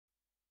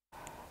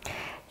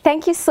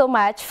Thank you so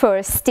much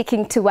for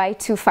sticking to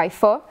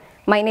Y254.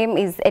 My name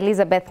is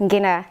Elizabeth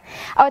Ngina.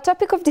 Our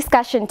topic of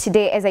discussion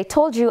today, as I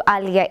told you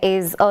earlier,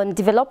 is on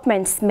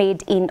developments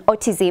made in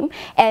autism.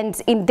 And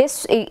in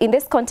this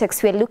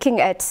context, we're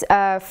looking at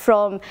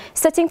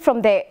starting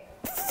from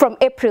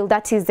April,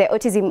 that is the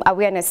Autism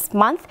Awareness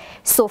Month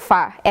so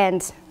far,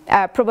 and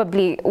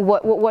probably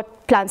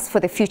what plans for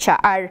the future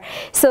are.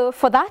 So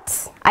for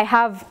that, I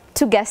have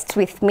two guests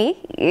with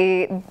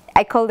me.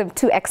 I call them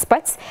two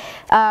experts.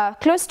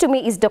 Close to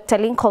me is Dr.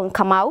 Lincoln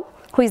Kamau,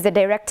 who is the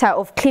Director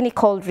of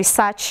Clinical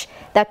Research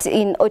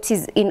in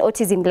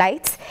Autism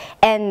Light.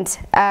 And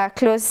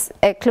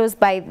close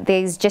by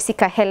there is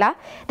Jessica Heller,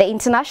 the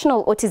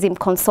International Autism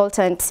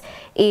Consultant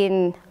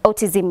in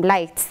Autism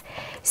Light.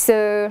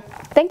 So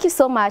thank you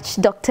so much,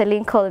 Dr.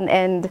 Lincoln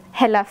and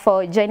Heller,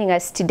 for joining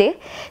us today.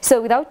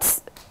 So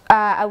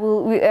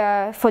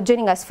for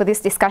joining us for this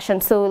discussion.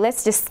 So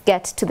let's just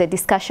get to the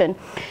discussion.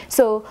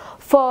 So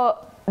for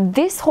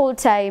this whole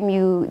time,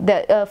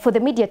 for the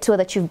media tour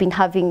that you've been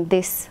having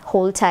this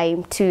whole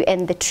time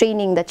and the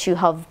training that you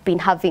have been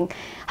having,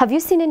 have you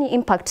seen any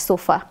impact so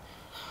far?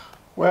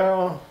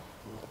 Well,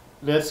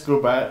 let's go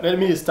back. Let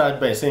me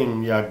start by saying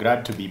we are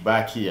glad to be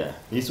back here.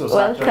 This was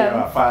actually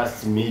our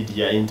first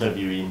media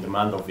interview in the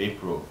month of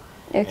April.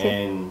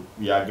 Okay. And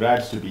we are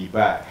glad to be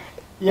back.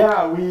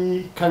 Yeah,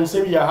 we can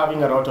say we are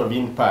having a lot of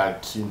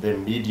impact in the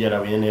media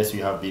awareness we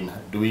have been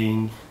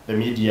doing,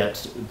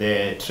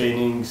 the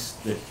trainings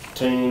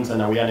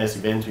and awareness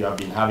events we have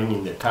been having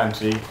in the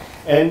country.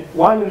 And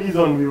one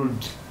reason we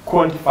would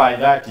quantify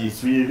that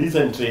is we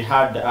recently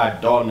had a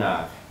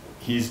donor.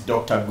 He's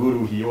Dr.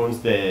 Guru.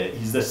 He's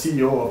the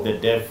CEO of the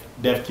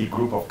DevKey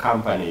group of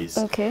companies.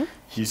 Okay.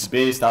 He's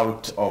based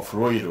out of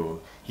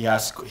Roiro. He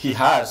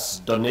has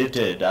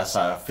donated as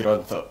a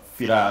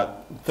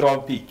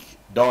philanthropic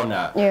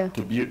donor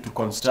to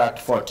construct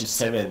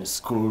 47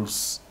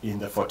 schools in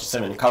the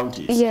 47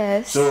 counties.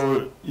 Yes.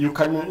 So you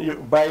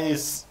can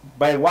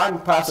by one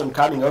person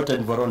coming out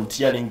and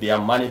volunteering their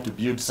money to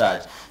build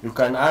such, you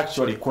can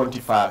actually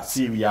quantify,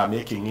 see we are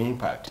making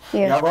impact.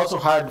 Yeah. We have also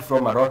heard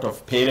from a lot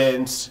of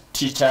parents,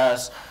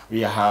 teachers. We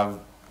have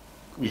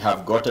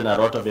gotten a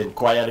lot of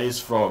inquiries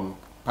from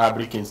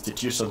public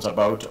institutions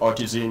about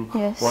autism.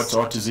 Yes. What's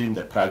autism,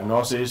 the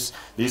prognosis.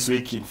 This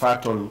week, in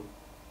fact, I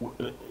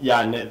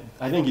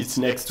think it's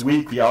next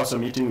week, we are also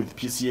meeting with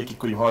PCA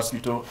Kikuyu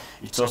Hospital.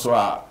 It's also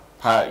a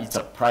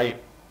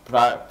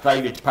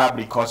private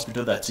public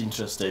hospital that's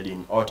interested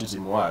in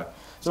autism work.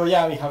 So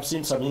yeah, we have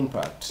seen some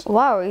impact.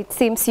 Wow, it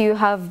seems you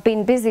have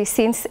been busy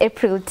since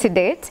April to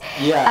date.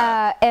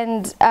 Yeah.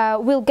 We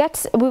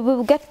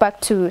will get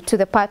back to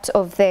the part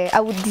of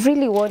I would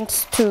really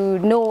want to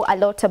know a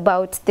lot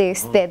about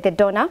this, the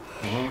donor.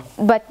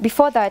 But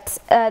before that,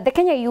 the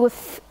Kenya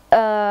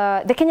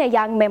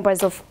young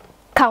members of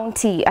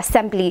County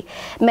Assembly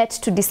met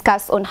to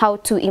discuss on how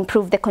to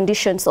improve the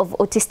conditions of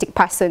autistic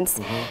persons.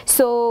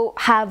 So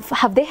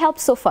have they helped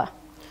so far?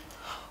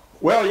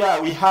 Well, yeah,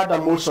 we had a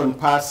motion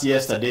passed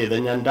yesterday. The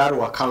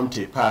Nyandarua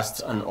County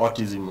passed an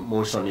autism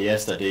motion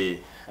yesterday.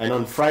 And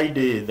on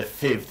Friday the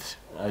 5th,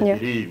 I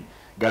believe,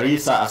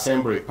 Garissa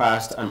Assembly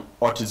passed an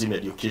autism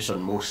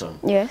education motion.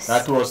 Yes.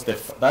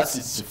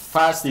 That's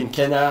first in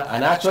Kenya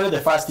and actually the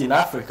first in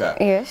Africa.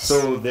 Yes.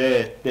 So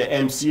the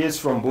MCAs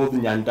from both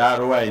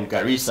Nyandarua and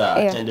Garissa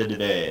attended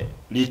the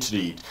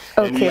retreat.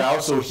 Okay. And we are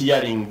also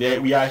hearing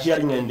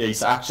and there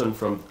is action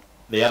from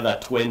the other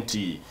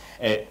 20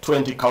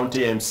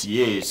 county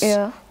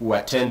MCAs who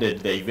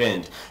attended the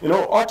event. You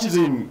know,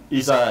 autism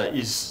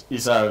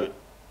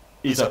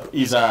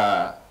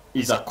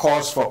is a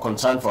cause for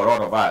concern for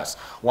all of us.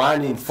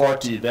 1 in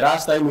 40, the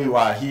last time we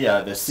were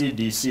here, the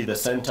CDC, the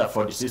Center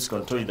for Disease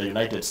Control in the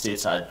United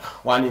States, had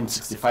 1 in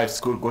 65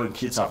 school-going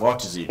kids have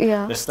autism.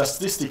 Yeah. The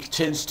statistic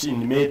changed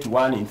in May to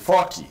 1 in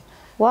 40.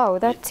 Wow,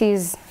 that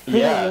is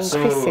really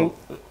increasing.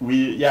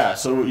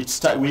 So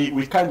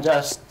we can't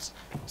just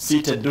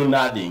sit and do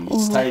nothing.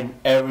 It's time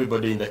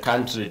everybody in the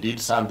country did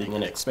something,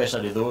 and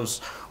especially those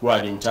who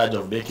are in charge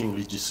of making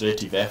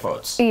legislative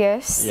efforts.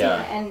 Yes.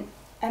 Yeah. And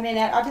I mean,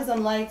 at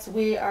Autism Lights,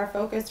 we are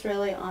focused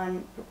really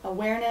on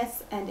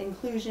awareness and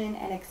inclusion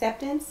and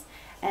acceptance.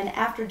 And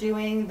after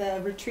doing the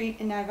retreat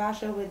in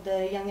Naivasha with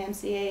the young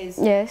MCAs,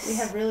 we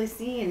have really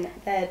seen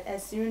that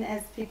as soon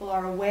as people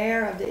are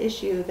aware of the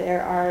issue,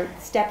 there are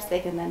steps they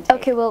can then take.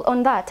 Okay, well,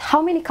 on that,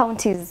 how many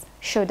counties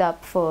showed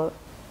up for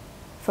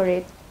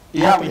it?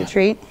 Yeah, the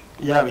retreat?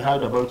 Yeah, we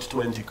had about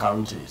 20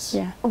 counties.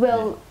 Yeah.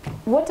 Well,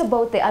 what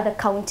about the other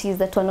counties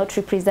that were not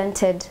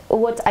represented?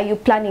 What are you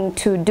planning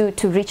to do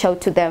to reach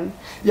out to them?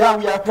 Yeah,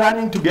 we are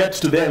planning to get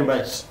to them,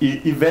 but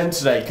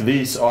events like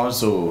this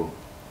also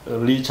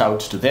reach out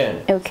to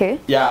them. Okay.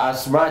 Yeah,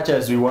 as much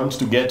as we want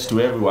to get to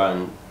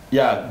everyone,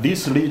 yeah,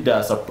 these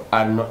leaders are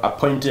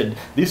appointed,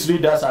 these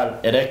leaders are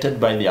elected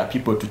by their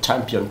people to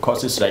champion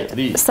causes like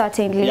this.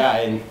 Certainly. Yeah,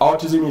 and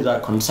autism is a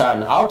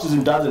concern.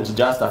 Autism doesn't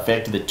just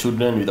affect the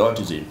children with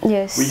autism.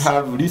 Yes. We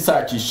have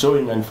research is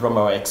showing, and from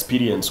our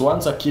experience,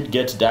 once a kid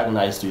gets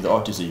diagnosed with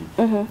autism,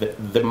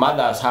 the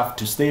mothers have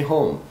to stay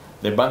home.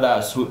 The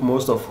mothers,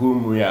 most of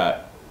whom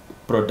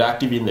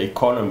productive in the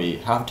economy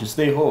have to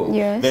stay home.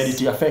 Yes. Then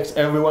it affects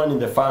everyone in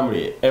the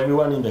family,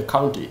 everyone in the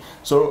county.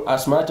 So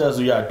as much as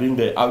we are doing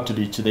the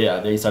outreach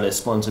there is a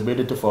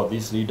responsibility for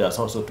these leaders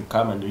also to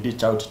come and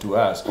reach out to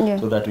us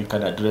so that we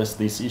can address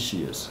these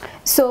issues.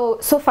 So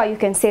far you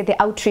can say the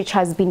outreach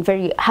has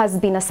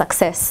been a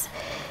success.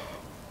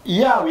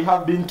 Yeah, we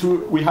have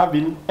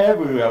been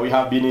everywhere. We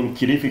have been in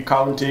Kilifi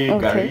County,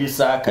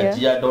 Garissa,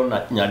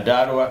 Kajiado,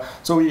 Nyandarua.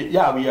 So we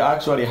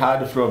actually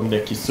heard from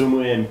the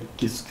Kisumu and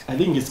I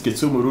think it's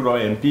Kisumu Rural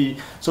MP.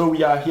 So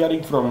we are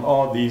hearing from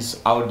all these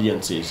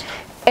audiences.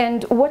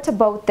 And what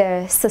about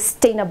the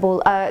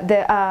sustainable,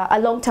 a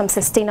long-term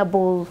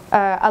sustainable,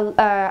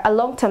 a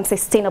long-term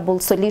sustainable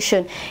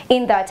solution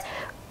in that?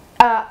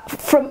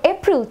 From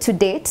April to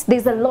date,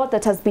 there's a lot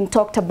that has been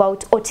talked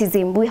about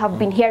autism. We have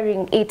been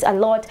hearing it a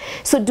lot.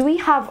 So do we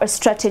have a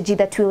strategy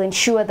that will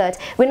ensure that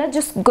we're not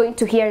just going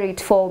to hear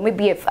it for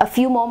maybe a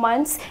few more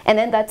months and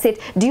then that's it?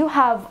 Do you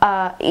have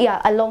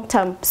a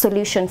long-term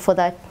solution for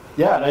that?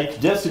 Yeah, like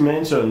Jesse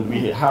mentioned,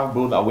 we have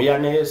both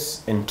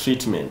awareness and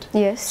treatment.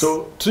 Yes.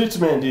 So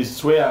treatment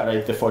is where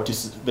like the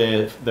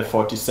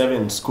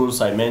 47 schools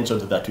I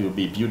mentioned that will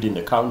be built in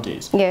the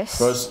counties. Yes.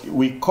 Because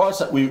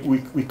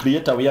we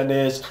create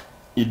awareness.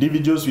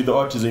 Individuals with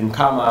autism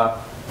come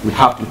up, we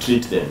have to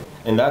treat them.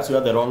 And that's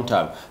where the long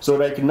term. So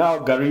like now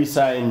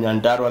Garissa and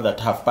Nyandarua that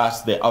have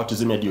passed the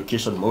autism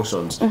education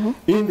motions,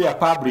 in their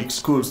public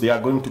schools they are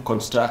going to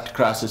construct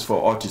classes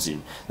for autism.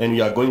 Then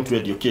we are going to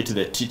educate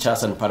the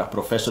teachers and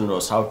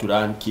paraprofessionals how to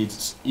run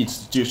kids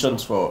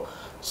institutions for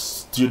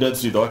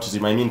students with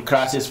autism. I mean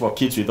classes for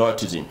kids with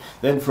autism.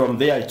 Then from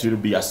there it will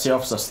be a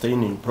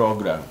self-sustaining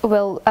program.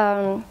 Well,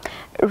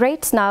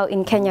 right now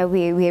in Kenya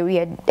we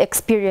are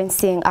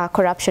experiencing a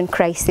corruption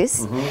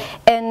crisis.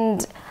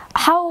 And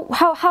how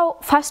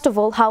first of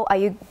all, how are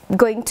you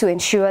going to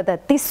ensure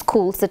that these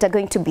schools that are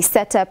going to be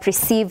set up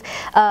receive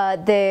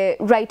the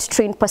right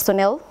trained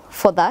personnel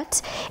for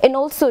that, and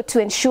also to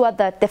ensure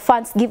that the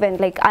funds given,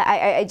 like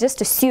I just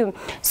assume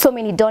so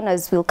many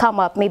donors will come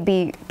up,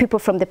 maybe people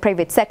from the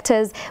private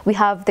sectors, we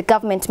have the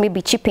government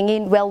maybe chipping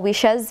in,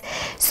 well-wishers.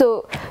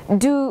 So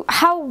what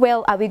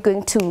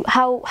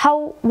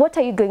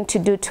are you going to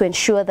do to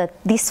ensure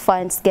that these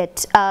funds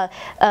get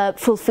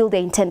fulfill the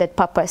intended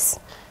purpose?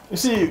 You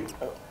see,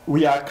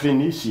 we are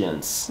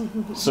clinicians,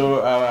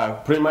 so our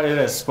primary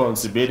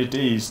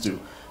responsibility is to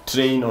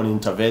train on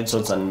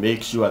interventions and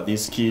make sure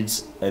these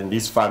kids and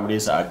these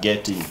families are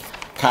getting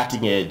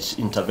cutting-edge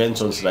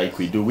interventions like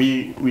we do.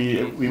 We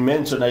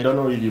mentioned, I don't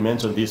know if you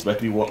mentioned this,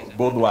 but we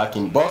both work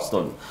in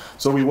Boston.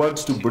 So we want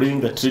to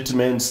bring the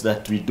treatments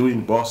that we do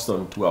in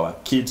Boston to our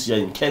kids here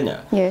in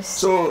Kenya. Yes.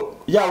 So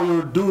yeah, we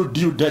will do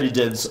due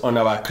diligence on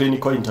our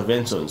clinical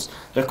interventions.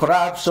 The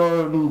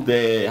corruption,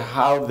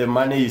 how the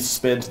money is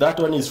spent, that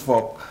one is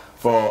for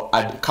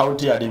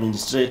county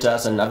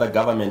administrators and other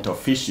government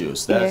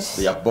officials. That's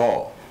their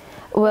ball.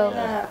 Well,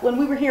 when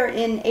we were here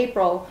in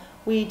April,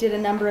 we did a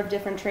number of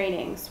different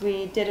trainings.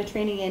 We did a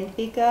training in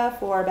Thika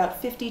for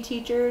about 50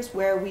 teachers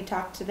where we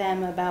talked to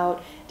them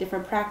about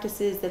different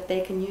practices that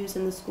they can use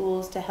in the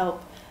schools to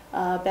help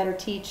better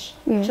teach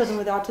children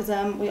with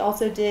autism. We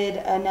also did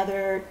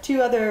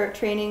two other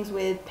trainings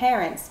with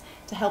parents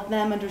to help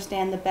them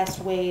understand the best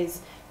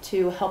ways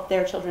to help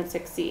their children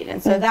succeed.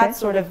 And so that's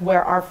sort of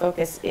where our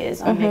focus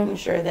is, on making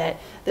sure that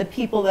the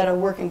people that are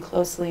working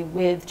closely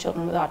with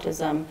children with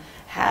autism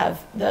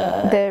have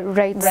the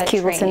right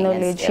skills and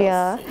knowledge.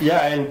 Yeah,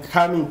 and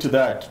coming to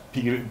that,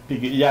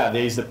 there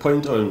is the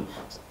point on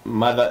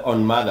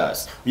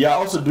mothers. We are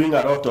also doing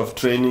a lot of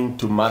training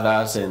to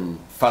mothers and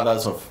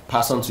fathers of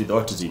persons with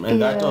autism,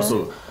 and that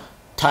also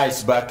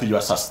ties back to your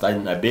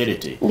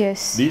sustainability.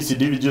 Yes. These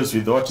individuals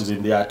with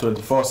autism, they are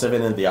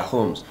 24/7 in their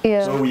homes.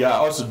 Yeah. So we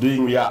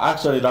are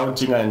actually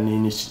launching a new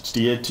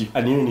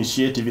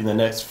initiative in the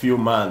next few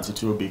months.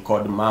 It will be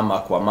called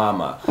Mama Kwa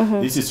Mama.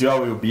 This is where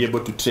we will be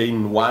able to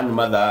train one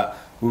mother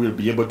who will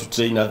be able to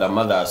train other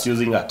mothers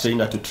using a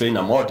trainer to train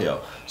a model.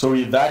 So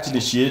with that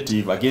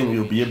initiative, again,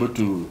 we'll be able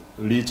to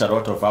reach a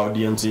lot of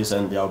audiences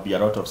and there will be a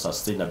lot of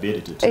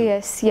sustainability too.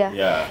 Yes,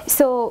 yeah.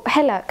 So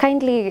Hela,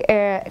 kindly,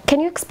 can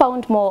you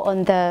expound more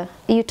on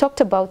you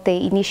talked about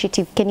the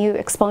initiative, can you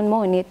expound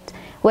more on it,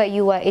 where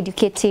you were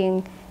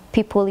educating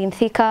people in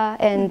Thika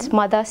and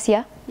mothers,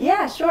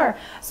 Yeah, sure.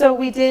 So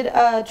we did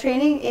a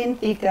training in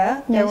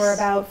Thika. There were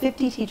about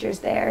 50 teachers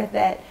there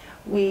that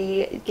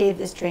we gave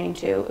this training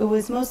to. It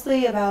was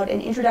mostly about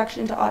an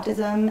introduction to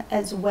autism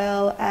as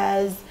well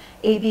as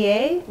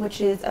ABA,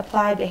 which is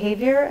applied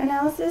behavior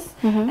analysis,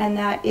 and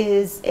that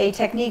is a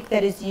technique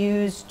that is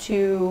used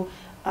to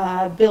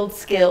build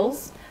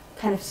skills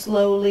kind of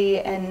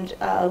slowly and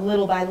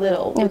little by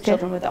little with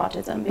children with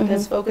autism,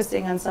 because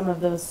focusing on some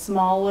of those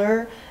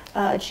smaller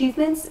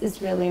achievements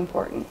is really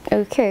important.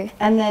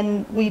 And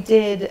then we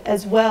did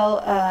as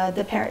well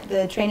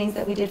the trainings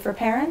that we did for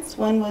parents.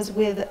 One was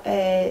with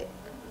a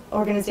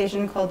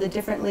organization called the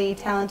Differently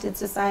Talented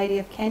Society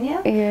of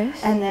Kenya,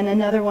 and then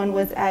another one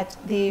was at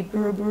the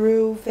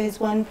Buruburu Phase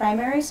 1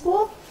 primary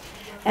school.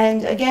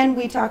 And again,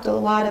 we talked a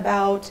lot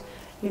about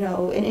you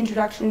know, an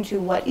introduction to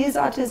what is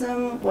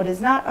autism, what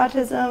is not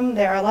autism.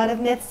 There are a lot of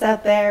myths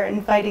out there,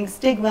 and fighting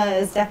stigma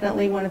is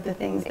definitely one of the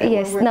things that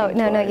we're working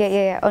towards.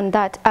 Yeah, on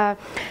that.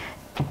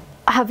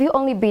 Have you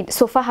only been,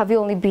 so far, have you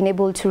only been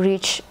able to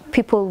reach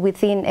people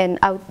within and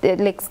out,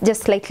 like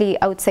just slightly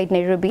outside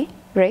Nairobi,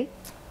 right?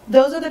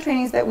 Those are the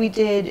trainings that we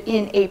did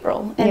in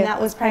April, and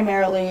that was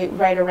primarily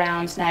right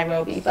around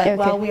Nairobi. But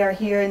while we are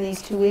here in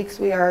these 2 weeks,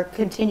 we are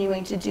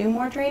continuing to do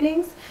more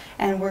trainings,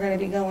 and we're going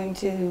to be going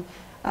to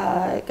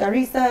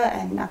Garissa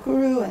and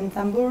Nakuru and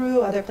Samburu,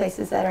 other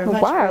places that are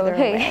much further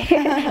away. You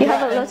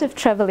have a lot of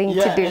traveling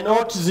to do. And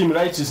Autism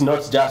Rights is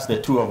not just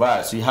the two of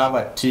us. We have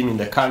a team in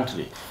the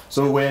country.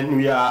 So when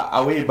we are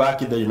away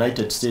back in the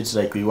United States,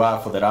 like we were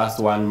for the last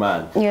 1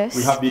 month,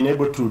 we have been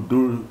able to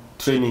do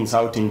trainings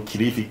out in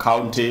Kilifi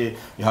County.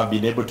 We have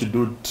been able to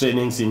do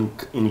trainings in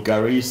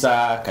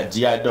Garissa,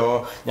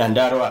 Kajiado,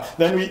 Nyandarua.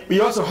 Then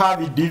we also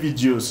have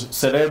individuals,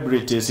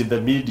 celebrities in the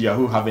media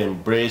who have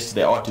embraced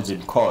the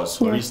autism cause.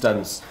 For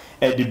instance,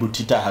 Eddie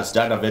Butita has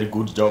done a very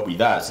good job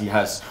with us. He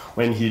has,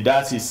 when he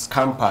does his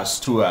campus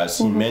tours,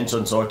 he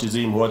mentions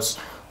autism, what's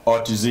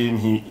autism.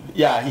 He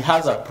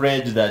has a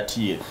pledge that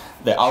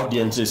the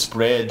audience is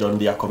spread on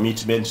their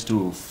commitment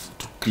to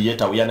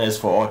create awareness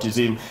for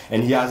autism,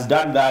 and he has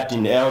done that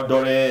in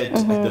Eldoret,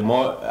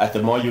 at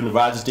the Moore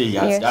University. He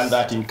has done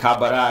that in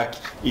Kabarak,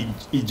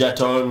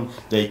 Egerton,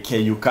 the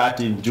KUCAT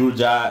in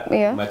Juja,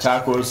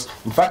 Machakos.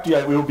 In fact, we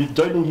will be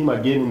joining him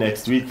again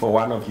next week for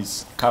one of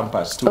his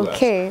campus tours.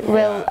 Okay,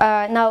 well,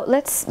 now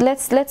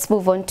let's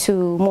move on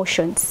to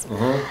motions.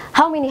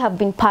 How many have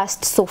been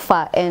passed so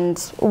far, and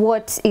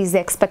what is the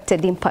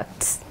expected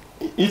impact?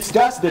 It's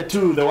just the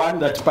two, the one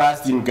that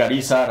passed in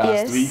Garissa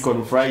last week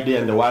on Friday,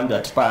 and the one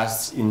that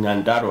passed in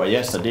Nyandarua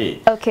yesterday.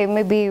 Okay,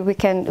 maybe we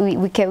can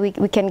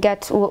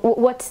get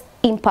what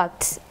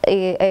impact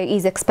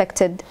is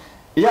expected.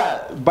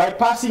 Yeah, by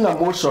passing a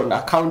motion,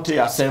 a county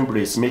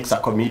assembly makes a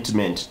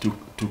commitment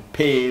to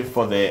pay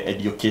for the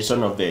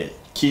education of the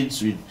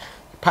kids with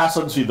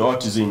persons with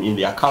autism in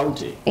their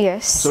county.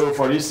 Yes. So,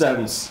 for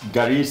instance,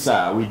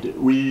 Garissa,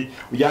 we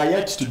are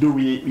yet to do.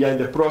 We are in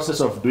the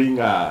process of doing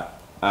a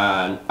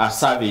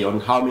survey on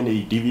how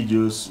many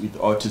individuals with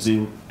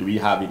autism do we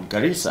have in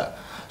Garissa.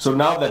 So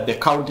now that the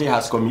county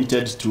has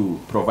committed to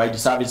provide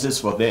services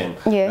for them,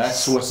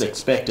 that's what's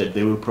expected.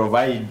 They will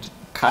provide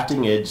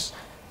cutting-edge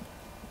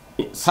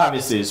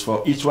services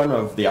for each one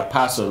of their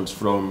persons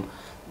from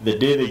the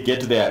day they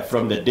get there,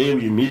 from the day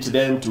we meet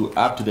them to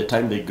up to the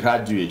time they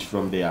graduate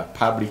from their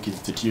public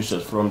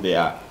institutions, from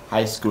their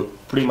high school,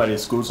 primary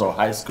schools or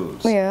high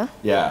schools. Yeah.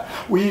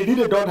 We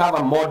really don't have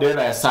a model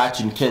as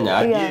such in Kenya.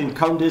 Again,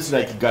 counties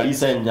like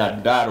Garissa and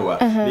Nyandarua,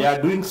 they are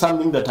doing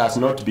something that has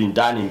not been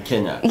done in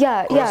Kenya.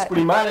 Because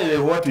primarily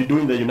what we do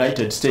in the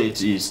United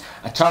States is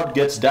a child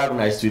gets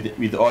diagnosed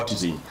with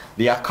autism.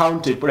 Their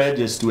county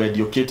pledges to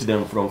educate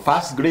them from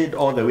first grade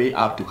all the way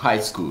up to high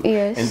school.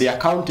 And their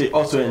county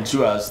also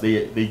ensures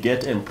they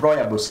get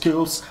employable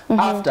skills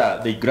after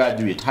they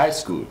graduate high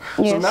school.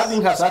 So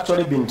nothing has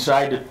actually been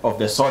tried of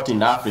the sort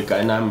in Africa,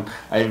 and I'm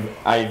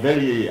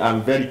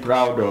very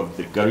proud of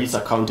the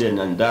Garissa County and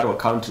Nyandarua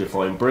County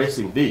for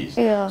embracing this.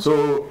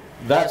 So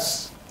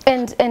that's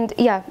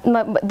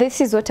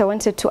this is what I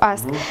wanted to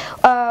ask.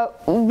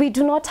 We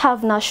do not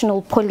have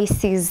national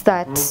policies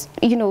that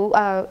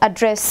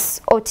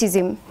address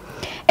autism.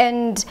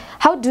 And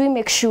how do we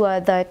make sure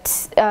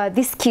that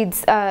these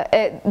kids,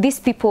 these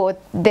people,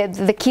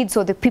 the kids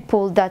or the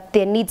people that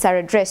their needs are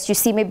addressed? You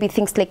see, maybe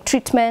things like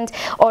treatment,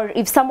 or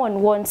if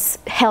someone wants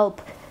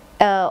help,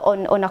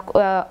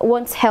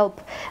 wants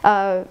help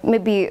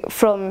maybe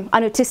from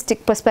an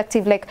autistic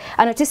perspective, like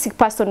an autistic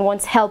person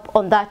wants help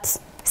on that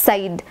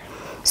side.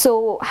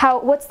 So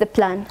what's the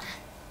plan?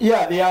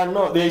 Yeah,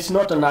 there is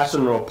not a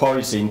national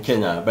policy in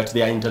Kenya, but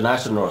there are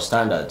international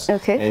standards.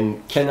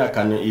 And Kenya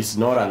is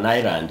not an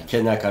island.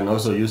 Kenya can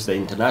also use the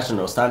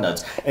international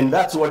standards. And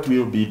that's what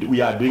we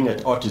are doing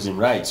at Autism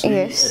Rights. We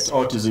at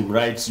Autism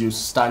Rights use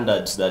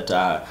standards that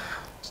are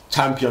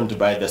championed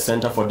by the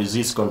Center for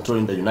Disease Control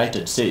in the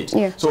United States.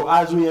 So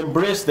as we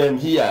embrace them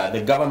here,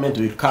 the government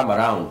will come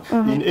around.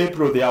 In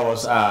April, there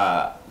was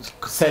a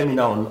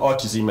seminar on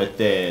autism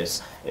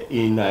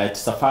at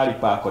Safari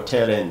Park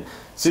Hotel, and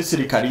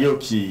Cicely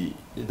Karaoke,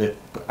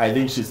 I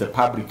think she's the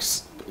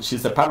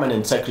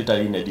permanent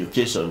secretary in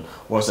education,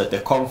 was at the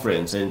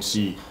conference, and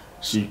she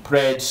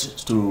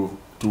pledged to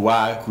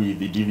work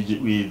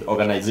with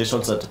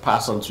organizations and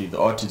persons with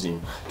autism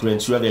to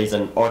ensure there is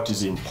an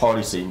autism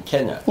policy in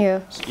Kenya.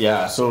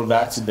 So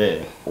that's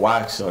the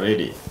works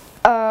already.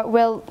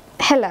 Well,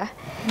 Hella,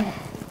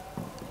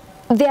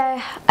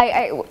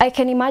 I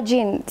can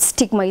imagine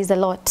stigma is a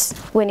lot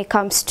when it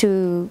comes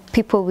to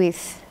people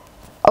with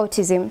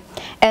autism,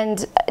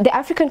 and the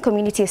African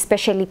community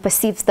especially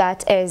perceives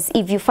that as,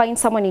 if you find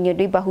someone in your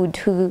neighborhood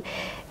who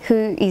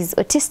is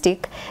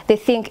autistic, they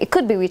think it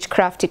could be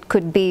witchcraft, it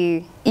could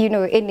be,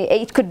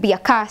 it could be a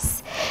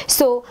curse.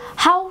 So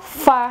how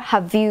far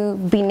have you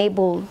been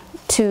able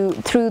to,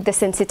 through the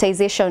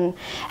sensitization,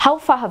 how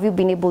far have you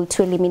been able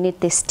to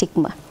eliminate this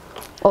stigma?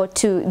 or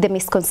to the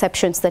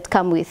misconceptions that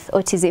come with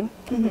autism?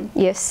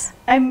 Yes.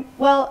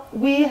 Well,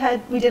 we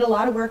did a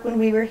lot of work when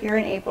we were here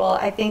in April.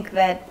 I think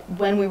that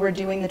when we were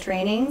doing the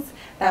trainings,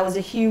 that was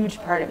a huge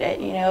part of it.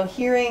 You know,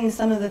 hearing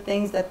some of the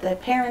things that the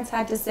parents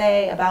had to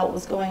say about what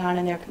was going on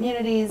in their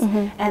communities,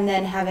 and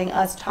then having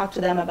us talk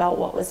to them about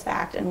what was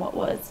fact and what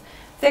was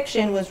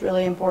fiction was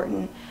really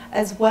important.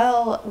 As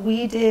well,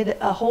 we did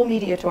a whole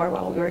media tour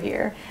while we were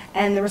here,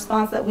 and the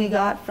response that we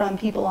got from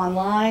people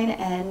online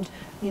and,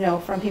 you know,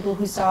 from people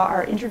who saw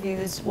our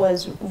interviews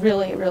was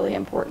really, really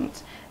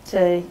important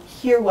to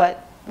hear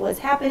what was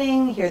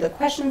happening, hear the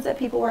questions that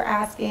people were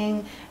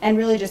asking, and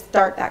really just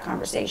start that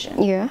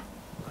conversation. Yeah.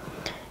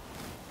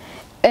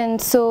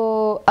 And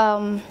so,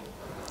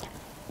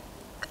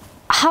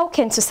 how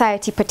can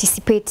society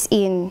participate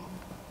in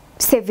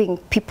saving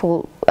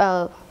people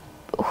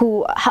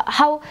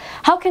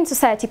how can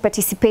society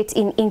participate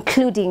in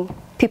including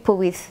people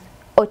with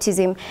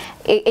autism,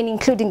 and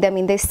including them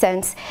in this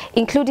sense,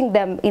 including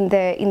them in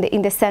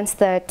the sense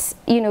that,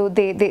 you know,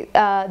 they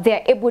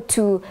are able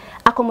to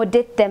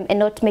accommodate them and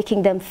not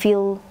making them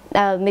feel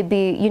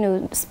maybe, you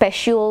know,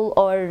 special,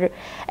 or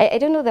I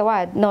don't know the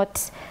word, not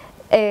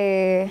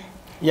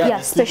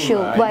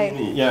special. Why?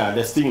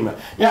 The stigma.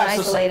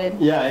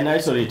 Isolated. And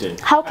isolated.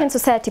 How can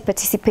society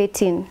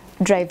participate in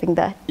driving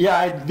that? Yeah,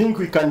 I think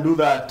we can do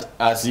that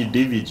as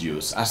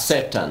individuals.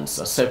 Acceptance.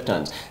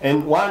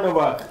 And one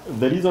of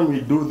the reason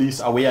we do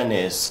these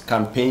awareness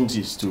campaigns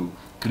is to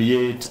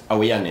create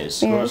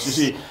awareness. Because you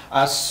see,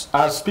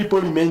 as people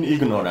remain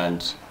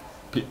ignorant,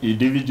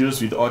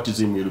 individuals with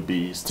autism will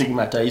be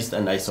stigmatized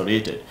and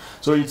isolated.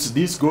 So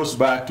this goes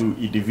back to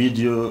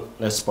individual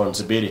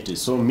responsibility.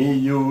 So me,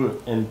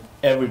 you, and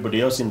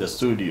everybody else in the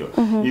studio,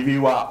 if we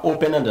were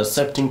open and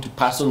accepting to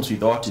persons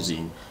with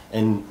autism,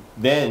 and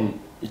then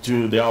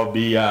there will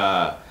be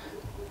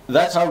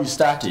that's how we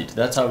started.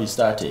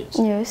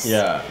 Yes.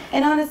 Yeah.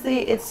 And honestly,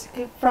 it's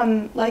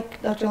from,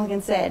 like Dr.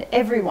 Lincoln said,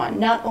 everyone,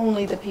 not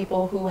only the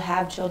people who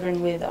have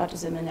children with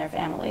autism in their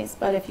families,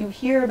 but if you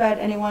hear about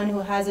anyone who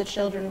has a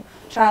child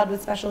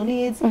with special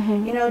needs,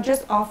 you know,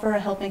 just offer a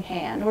helping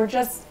hand, or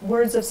just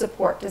words of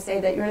support to say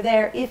that you're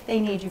there if they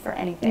need you for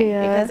anything.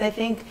 Because I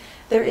think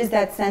there is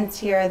that sense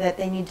here that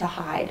they need to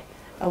hide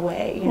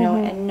away, you know,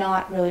 and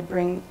not really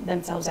bring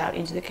themselves out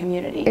into the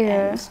community.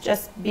 And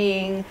just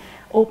being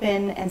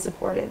open and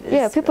supportive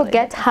is people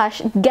really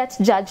get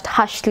judged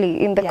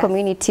harshly in the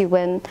community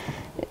when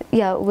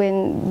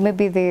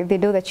maybe they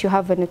know that you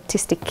have an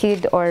autistic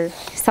kid or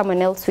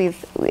someone else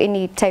with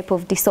any type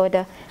of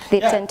disorder. They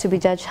tend to be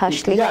judged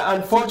harshly. Yeah,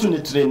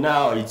 unfortunately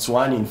now it's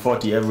 1 in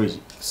 40 every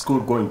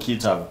school-going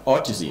kids have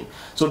autism.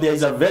 So there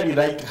is a very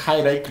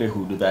high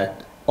likelihood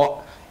that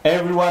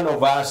every one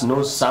of us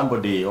knows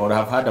somebody or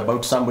have heard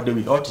about somebody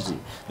with autism.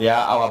 They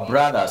are our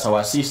brothers,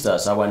 our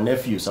sisters, our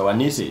nephews, our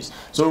nieces.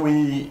 So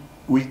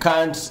we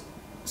can't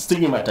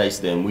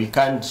stigmatize them. We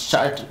can't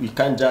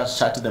just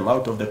shut them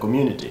out of the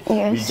community.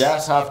 We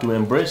just have to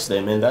embrace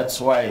them, and that's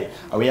why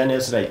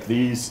awareness like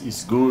this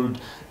is good.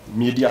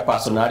 Media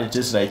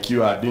personalities like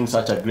you are doing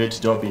such a great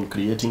job in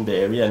creating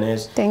the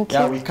awareness. Thank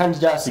you. We can't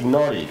just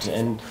ignore it.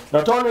 And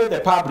not only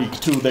the public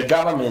too, the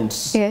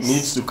government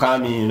needs to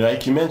come in.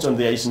 Like you mentioned,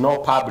 there is no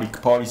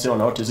public policy on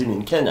autism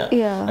in Kenya.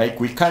 Like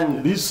we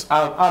can,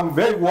 I'm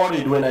very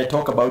worried when I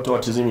talk about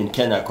autism in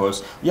Kenya,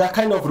 because we are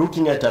kind of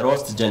looking at a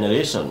lost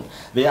generation.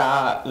 The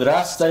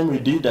last time we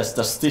did a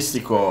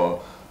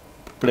statistical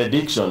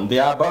prediction,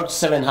 there are about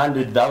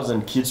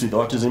 700,000 kids with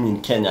autism in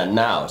Kenya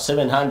now.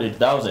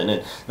 700,000,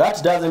 and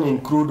that doesn't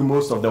include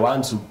most of the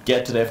ones who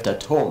get left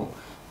at home.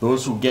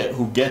 Those who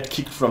get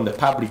kicked from the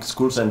public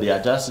schools and they are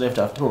just left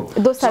at home.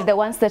 Those are the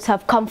ones that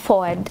have come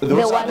forward.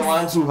 Those are the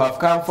ones who have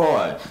come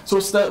forward. So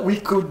we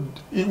could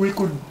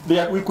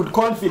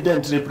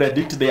confidently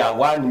predict there are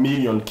 1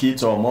 million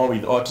kids or more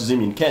with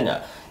autism in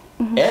Kenya,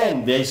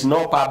 and there is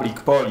no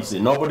public policy.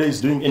 Nobody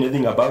is doing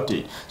anything about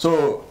it.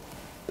 So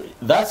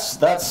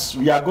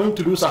we are going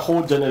to lose a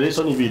whole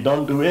generation if we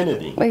don't do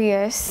anything.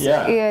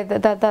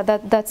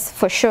 That's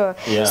for sure.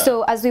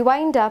 So as we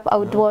wind up, I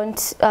would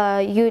want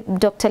you,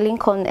 Dr.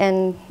 Lincoln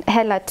and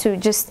Hela, to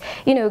just,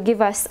 you know,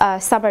 give us a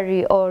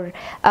summary or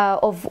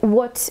of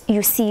what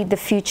you see the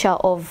future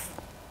of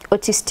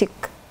autistic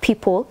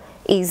people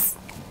is.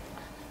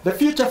 The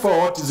future for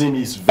autism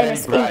is very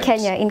bright.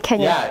 In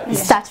Kenya,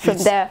 start from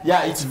there.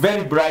 Yeah, it's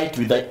very bright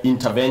with the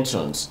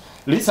interventions.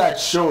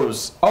 Research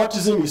shows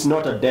autism is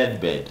not a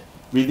deathbed.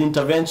 With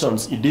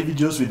interventions,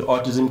 individuals with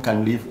autism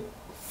can live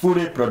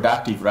fully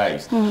productive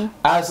lives.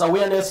 As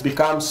awareness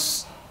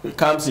comes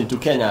into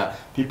Kenya,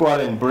 people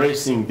are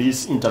embracing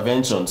these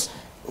interventions.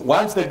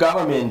 Once the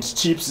government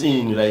chips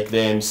in, like the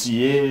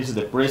MCAs,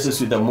 the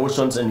places with the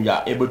motions, and we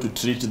are able to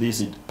treat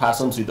these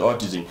persons with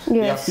autism,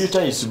 their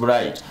future is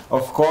bright.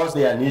 Of course,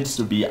 there needs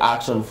to be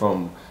action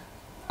from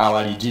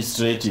our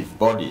legislative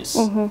bodies.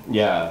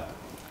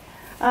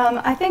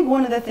 I think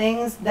one of the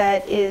things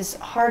that is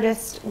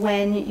hardest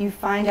when you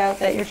find out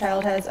that your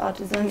child has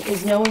autism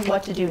is knowing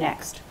what to do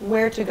next,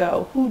 where to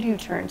go, who do you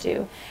turn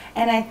to.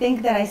 And I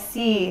think that I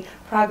see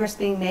progress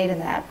being made in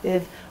that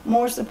with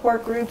more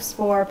support groups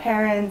for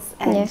parents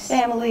and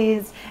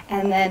families,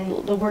 and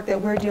then the work that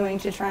we're doing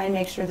to try and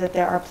make sure that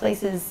there are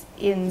places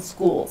in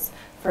schools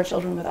for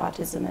children with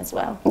autism as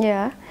well.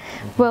 Yeah.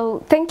 Well,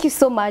 thank you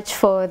so much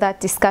for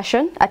that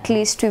discussion. At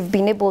least we've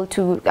been able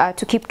to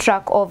keep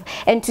track of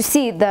and to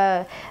see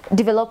the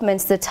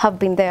developments that have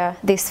been there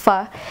this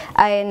far,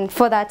 and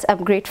for that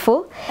I'm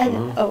grateful.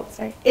 And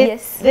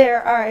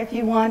if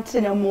you want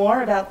to know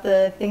more about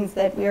the things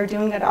that we are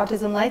doing at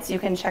Autism Lights, you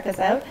can check us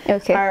out.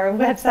 Okay. Our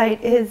website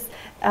is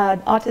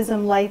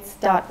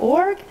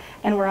autismlights.org,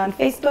 and we're on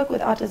Facebook with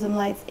Autism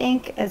Lights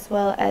Inc., as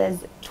well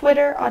as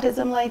Twitter,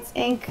 Autism Lights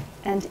Inc.,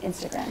 and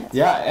Instagram.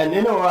 Yeah, and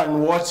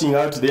anyone watching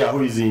out there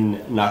who is in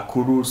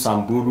Nakuru,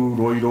 Samburu,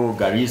 Roiro,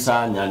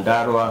 Garissa,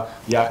 Nyandarua,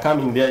 they are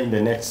coming there in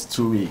the next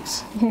 2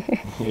 weeks.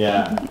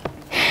 Yeah.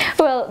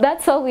 Well,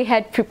 that's all we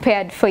had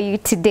prepared for you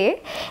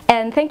today,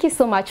 and thank you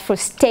so much for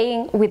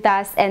staying with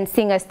us and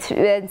seeing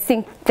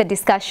the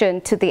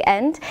discussion to the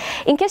end.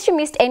 In case you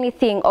missed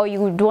anything or you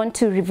would want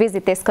to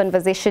revisit this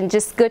conversation,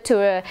 just go to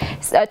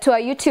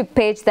our YouTube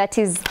page, that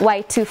is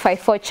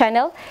Y254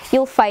 channel.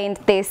 You'll find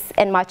this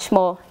and much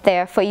more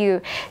there for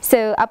you.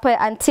 So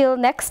until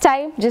next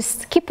time,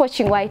 just keep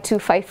watching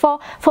Y254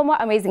 for more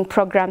amazing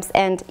programs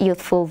and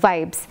youthful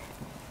vibes.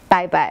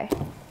 Bye bye.